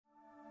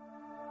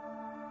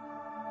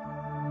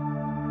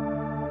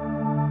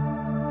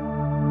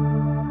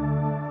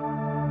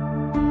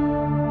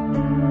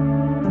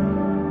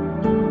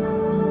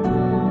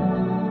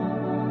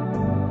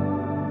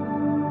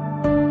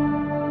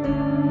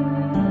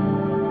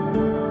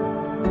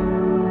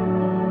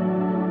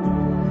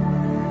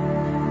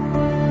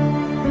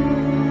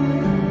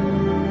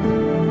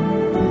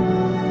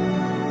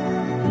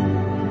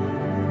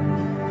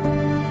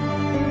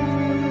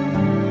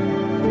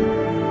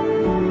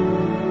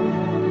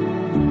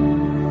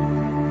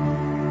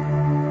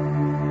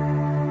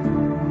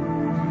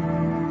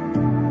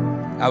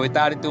A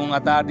tarde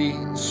una tarde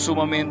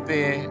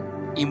sumamente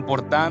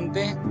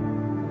importante,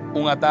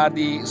 una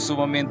tarde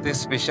sumamente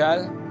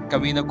especial.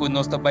 Camino con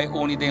nosotros para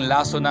unir en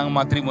lazo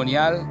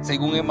matrimonial,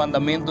 según el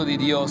mandamiento de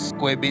Dios,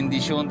 con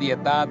bendición de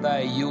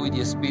Tata, y Hijo y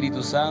de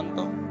Espíritu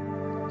Santo.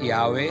 Y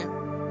ahora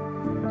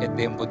el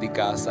tiempo de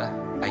casa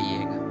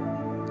llega.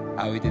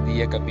 Ahora este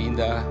día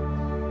camino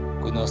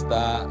con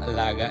nosotros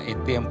laga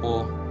el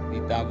tiempo de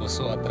estar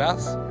vosotros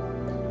atrás.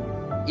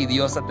 Y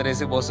Dios a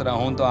 13 vosotros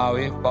junto a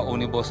ahora para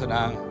unir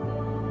vosotros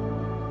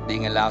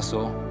en el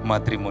lazo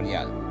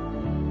matrimonial.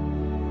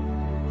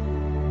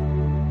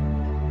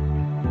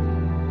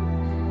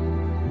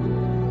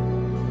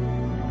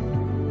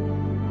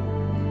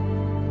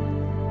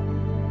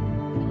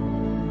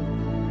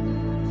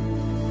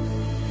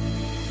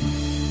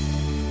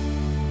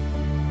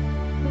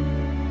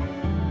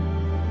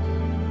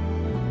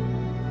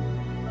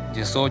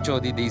 El 18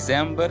 de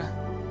diciembre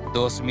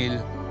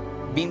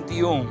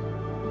 2021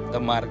 te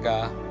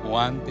marca un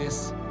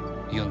antes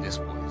y un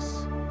después.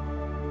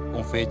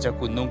 Una fecha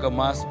que nunca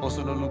más vos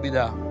lo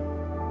olvidarás,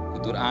 que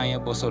durante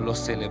años vos lo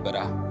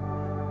celebrarás.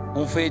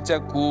 Una fecha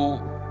que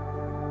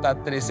está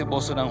 13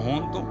 vos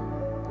juntos,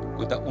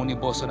 que está unido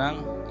vos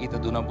y está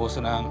dando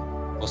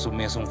vos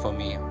mesma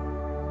familia.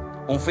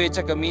 Una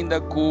fecha que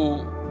minda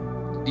que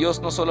Dios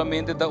no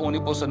solamente está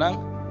unido vos,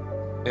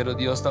 pero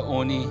Dios está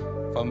unido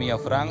familia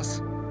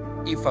Frans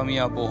y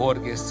familia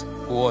Jorges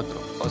con otro.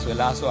 O sea, el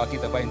lazo aquí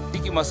también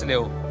tiki más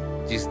leo,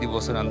 dice de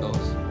vos dos.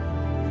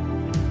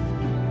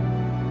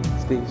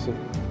 Stacey,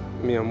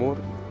 mi amor,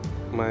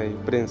 my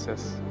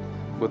princess,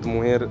 vos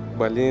mujer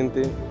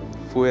valiente,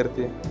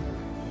 fuerte,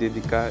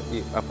 dedicada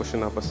y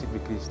apaixonada por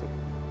Cristo.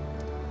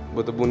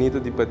 Vos bonita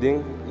de para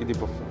dentro e de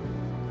para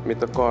fora. Me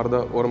te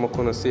acorda, ora me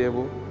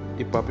conhecebo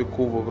e papi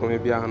cubo para me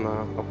viajar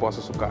na após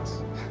a sua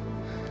casa.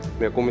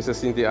 Me comecei a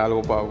sentir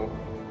algo pago.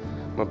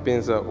 Mas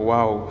pensa,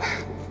 uau,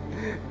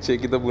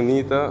 chiquita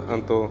bonita,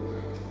 então,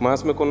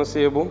 mas me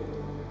conhecebo,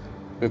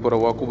 me por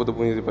a Cuba de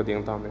bonita para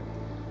dentro também.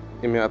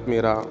 E me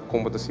admira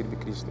como está servir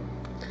Cristo.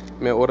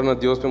 Me ora na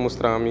Deus para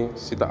mostrar-me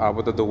se está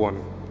ábata de one,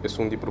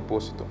 é de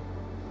propósito.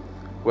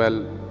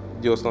 Well,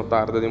 Deus não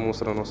tarda de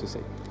mostrar nosso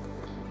sei.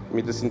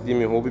 Me te senti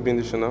me hobby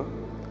bendicionar,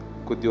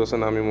 que Deus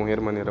na minha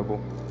mulher maneira boa.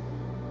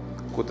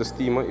 Que te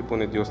estima e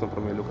põe Deus no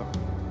primeiro lugar.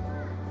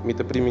 Me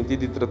te permitir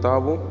de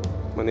tratar-o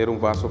maneira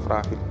vaso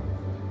frágil.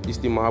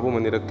 Estimava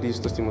maneira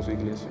Cristo estima sua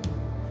igreja.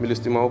 Me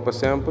estimava para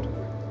sempre,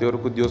 de hora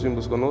que Deus me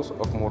busca nós,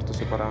 ou morto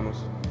separar-nos.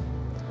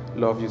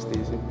 Love you,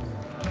 Stacey.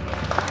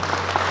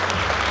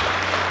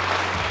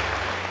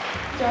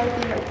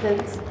 Jordy, my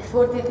prince,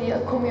 for the dia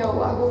como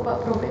eu hago para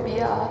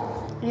prometer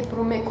e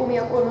prometo como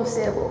eu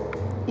conhecebo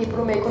e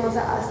prometo que nós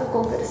hasta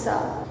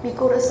conversar. Meu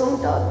coração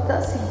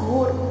está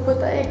seguro,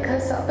 porque é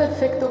casa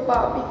perfeito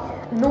para mim.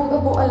 Nunca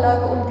vou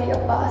alagar dia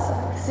passa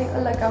sem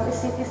alagar me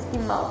sentir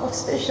estimado ou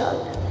especial.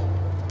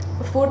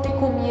 Por de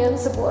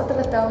comienzo vou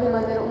tratar-me de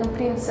maneira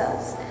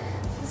princesa,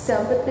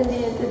 sempre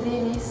pendiente de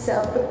mim,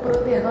 sempre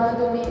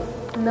protegendo-me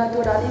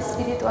natural e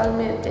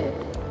espiritualmente.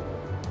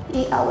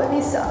 E ao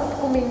avisar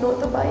que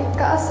não vai em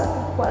casa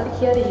com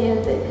qualquer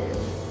gente,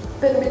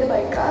 mas me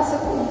vai em casa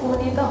com uma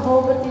bonita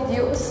obra de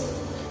Deus,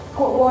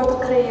 que eu vou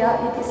criar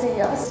e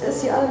desenhar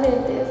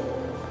especialmente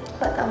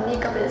para a minha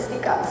cabeça de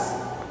casa.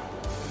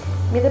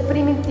 Me é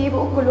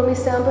primitivo que eu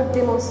sempre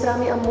demonstrar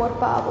meu amor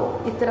para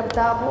e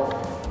tratar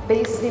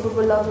based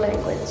on love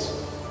language.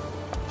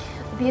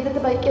 Vida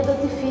também queda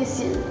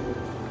difícil,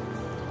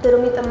 pero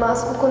me está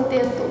mais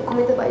contento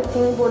como também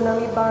tenho boa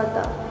minha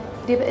banda.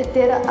 Deve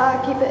ter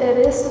aqui para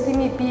o resto de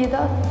minha vida,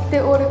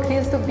 até hora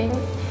Cristo vem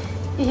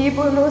e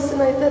por nós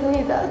na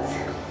eternidade.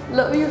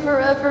 Love you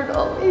forever and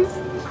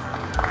always.